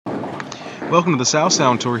Welcome to the South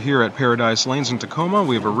Sound Tour here at Paradise Lanes in Tacoma.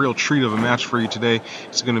 We have a real treat of a match for you today.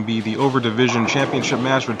 It's going to be the Over-Division Championship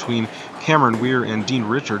match between Cameron Weier and Dean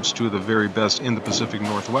Richards, two of the very best in the Pacific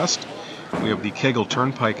Northwest. We have the Kegel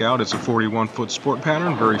Turnpike out. It's a 41-foot sport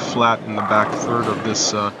pattern, very flat in the back third of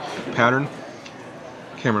this pattern.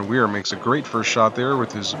 Cameron Weier makes a great first shot there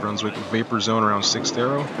with his Brunswick Vapor Zone around 6th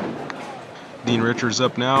arrow. Dean Richards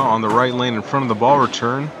up now on the right lane in front of the ball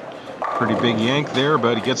return. Pretty big yank there,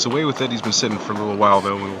 but he gets away with it. He's been sitting for a little while,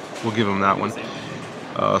 though. We'll give him that one.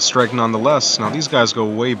 Strike nonetheless. Now, these guys go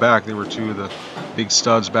way back. They were two of the big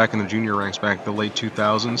studs back in the junior ranks back in the late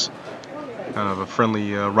 2000s. Kind of a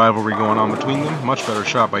friendly rivalry going on between them. Much better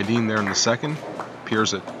shot by Dean there in the second.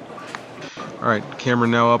 Piers it. All right,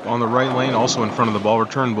 Cameron now up on the right lane, also in front of the ball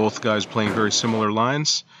return. Both guys playing very similar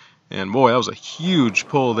lines. And boy, that was a huge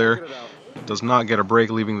pull there. Does not get a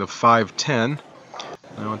break, leaving the 5-10.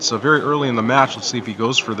 Now it's very early in the match. Let's see if he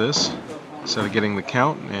goes for this instead of getting the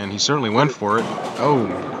count, and he certainly went for it.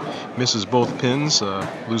 Oh, misses both pins,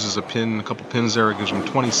 loses a pin, a couple pins there. It gives him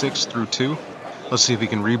 26 through 2. Let's see if he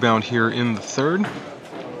can rebound here in the third.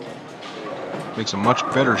 Makes a much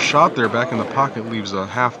better shot there back in the pocket, leaves a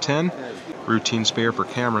half 10. Routine spare for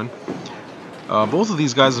Cameron. Both of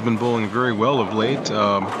these guys have been bowling very well of late.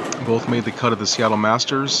 Both made the cut of the Seattle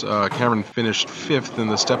Masters. Cameron finished 5th in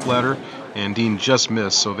the stepladder, and Dean just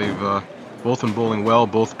missed. So they've both been bowling well,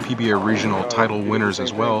 both PBA regional title winners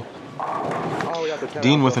as well.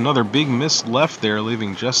 Dean with another big miss left there,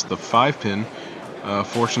 leaving just the 5-pin.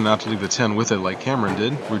 Fortunate not to leave the 10 with it like Cameron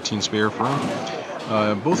did. Routine spare for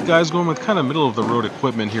him. Both guys going with kind of middle of the road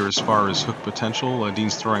equipment here as far as hook potential.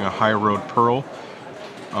 Dean's throwing a high road pearl.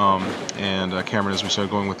 And Cameron, as we said,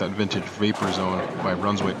 going with that vintage Vapor Zone by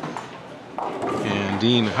Brunswick. And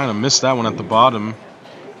Dean kind of missed that one at the bottom.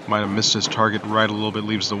 Might have missed his target right a little bit.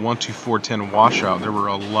 Leaves the 1-2-4-10 washout. There were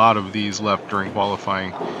a lot of these left during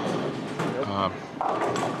qualifying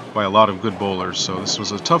by a lot of good bowlers. So this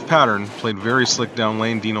was a tough pattern. Played very slick down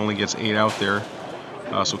lane. Dean only gets 8 out there.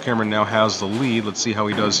 So Cameron now has the lead. Let's see how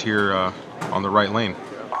he does here on the right lane.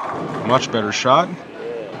 Much better shot.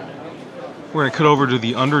 We're going to cut over to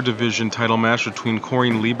the under-division title match between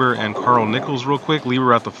Corrine Lieber and Carl Nichols real quick.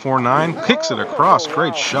 Lieber at the 4-9, kicks it across.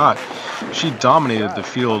 Great shot. She dominated the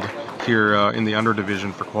field here in the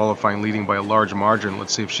under-division for qualifying, leading by a large margin.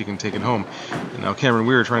 Let's see if she can take it home. And now Cameron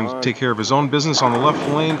Weier trying to take care of his own business on the left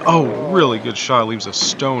lane. Oh, really good shot. Leaves a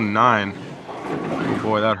stone 9. Oh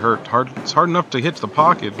boy, that hurt. It's hard enough to hit the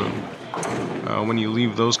pocket, but when you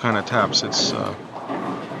leave those kind of taps, it's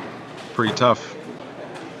pretty tough.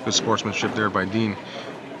 Good sportsmanship there by Dean.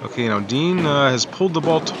 Okay, now Dean has pulled the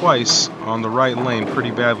ball twice on the right lane pretty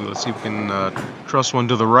badly. Let's see if we can trust one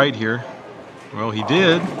to the right here. Well, he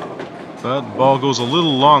did, but the ball goes a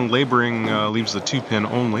little long, laboring, leaves the 2-pin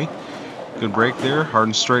only. Good break there, hard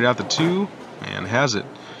and straight at the 2, and has it.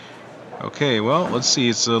 Okay, well, let's see.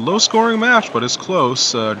 It's a low-scoring match, but it's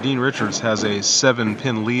close. Dean Richards has a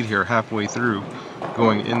 7-pin lead here halfway through,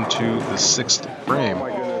 going into the 6th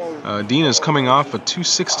frame. Dean is coming off a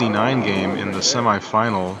 269 game in the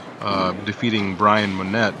semifinal, defeating Brian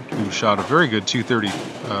Monette, who shot a very good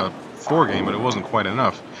 234 game, but it wasn't quite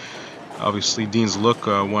enough. Obviously, Dean's look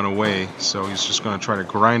went away, so he's just going to try to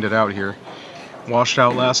grind it out here. Washed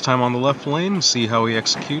out last time on the left lane. See how he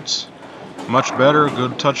executes. Much better.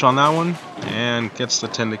 Good touch on that one, and gets the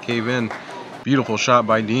 10 to cave in. Beautiful shot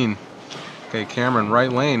by Dean. Okay, Cameron,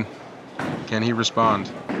 right lane. Can he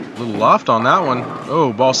respond? A little loft on that one.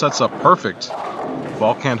 Oh, ball sets up perfect.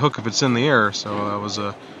 Ball can't hook if it's in the air, so that was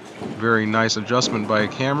a very nice adjustment by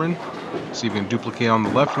Cameron. See if he can duplicate on the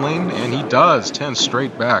left lane, and he does. 10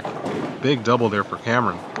 straight back. Big double there for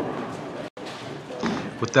Cameron.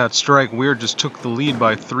 With that strike, Weier just took the lead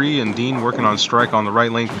by 3, and Dean working on strike on the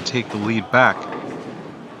right lane can take the lead back.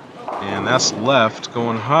 And that's left,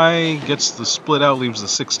 going high, gets the split out, leaves the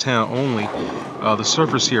 6-10 only. The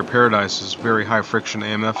surface here, Paradise, is very high friction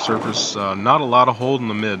AMF surface. Not a lot of hold in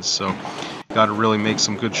the mids, so got to really make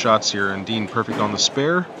some good shots here. And Dean perfect on the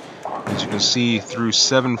spare. As you can see, through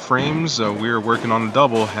 7 frames, Weier working on a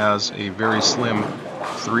double, has a very slim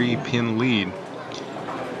 3-pin lead.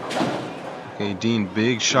 Okay, Dean,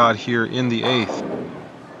 big shot here in the 8th.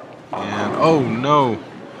 And oh no!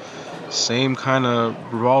 Same kind of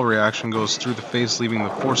ball reaction, goes through the face, leaving the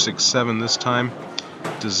 4-6-7 this time.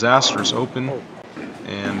 Disastrous open,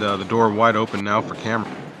 and the door wide open now for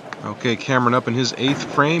Cameron. Okay, Cameron up in his 8th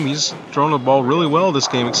frame. He's thrown the ball really well this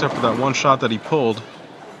game, except for that one shot that he pulled.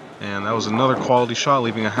 And that was another quality shot,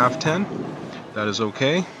 leaving a half 10. That is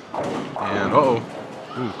okay. And uh-oh.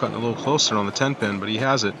 Ooh, cutting a little closer on the 10-pin, but he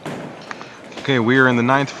has it. Okay, we are in the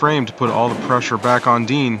 9th frame to put all the pressure back on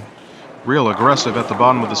Dean. Real aggressive at the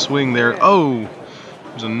bottom of the swing there. Oh,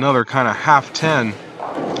 there's another kind of half 10.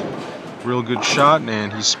 Real good shot,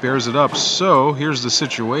 and he spares it up. So here's the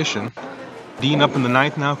situation. Dean up in the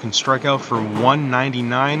 9th now can strike out for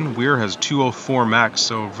 199. Weier has 204 max,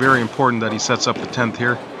 so very important that he sets up the 10th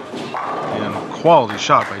here. And quality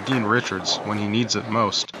shot by Dean Richards when he needs it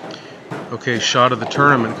most. Okay, shot of the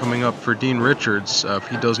tournament coming up for Dean Richards. If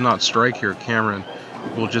he does not strike here, Cameron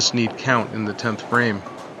will just need count in the 10th frame.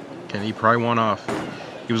 Can he pry one off?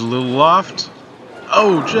 He was a little loft.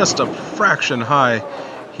 Oh, just a fraction high.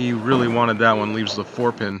 He really wanted that one, leaves the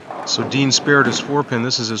 4-pin. So Dean spared his 4-pin.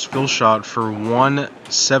 This is his fill shot for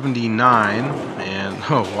 179. And,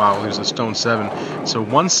 oh wow, leaves a stone 7. So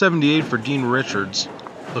 178 for Dean Richards.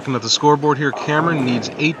 Looking at the scoreboard here, Cameron needs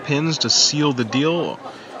 8 pins to seal the deal.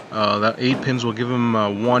 That 8 pins will give him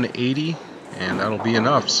 180, and that'll be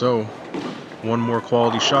enough. So one more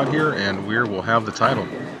quality shot here, and Weier will have the title.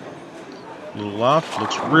 Little loft,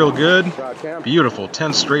 looks real good. Beautiful,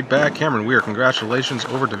 10 straight back. Cameron Weier, congratulations,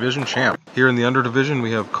 over division champ. Here in the under division,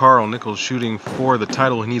 we have Carl Nichols shooting for the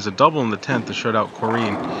title. He needs a double in the 10th to shut out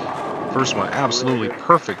Corrine. First one, absolutely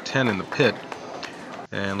perfect 10 in the pit.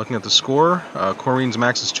 And looking at the score, Corrine's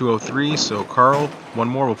max is 203, so Carl, one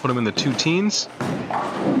more, will put him in the 2 teens.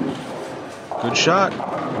 Good shot.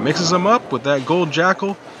 Mixes them up with that gold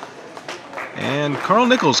jackal. And Carl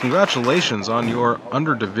Nichols, congratulations on your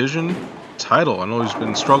under division title. I know he's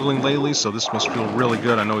been struggling lately, so this must feel really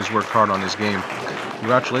good. I know he's worked hard on his game.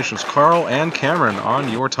 Congratulations, Carl and Cameron, on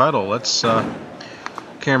your title. Let's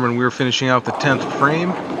Cameron Weier finishing out the 10th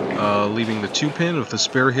frame, leaving the 2-pin. With the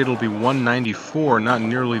spare hit, it'll be 194. Not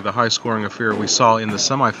nearly the high-scoring affair we saw in the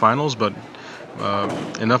semifinals, but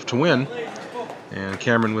enough to win. And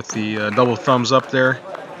Cameron with the double thumbs up there.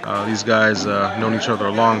 These guys known each other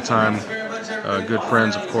a long time. Good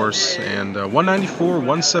friends, of course. And 194,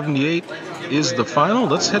 178 is the final.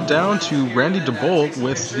 Let's head down to Randy DeBolt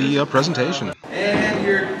with the presentation. And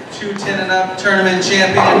your 210 and up tournament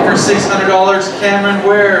champion for $600, Cameron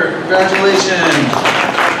Weier. Congratulations.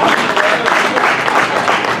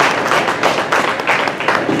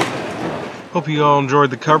 Hope you all enjoyed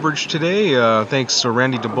the coverage today. Thanks to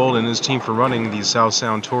Randy DeBolt and his team for running these South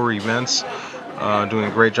Sound Tour events. Doing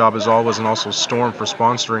a great job as always, and also Storm for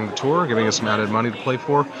sponsoring the tour, giving us some added money to play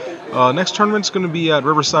for. Next tournament's going to be at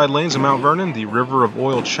Riverside Lanes in Mount Vernon, the River of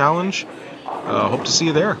Oil Challenge. Hope to see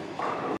you there.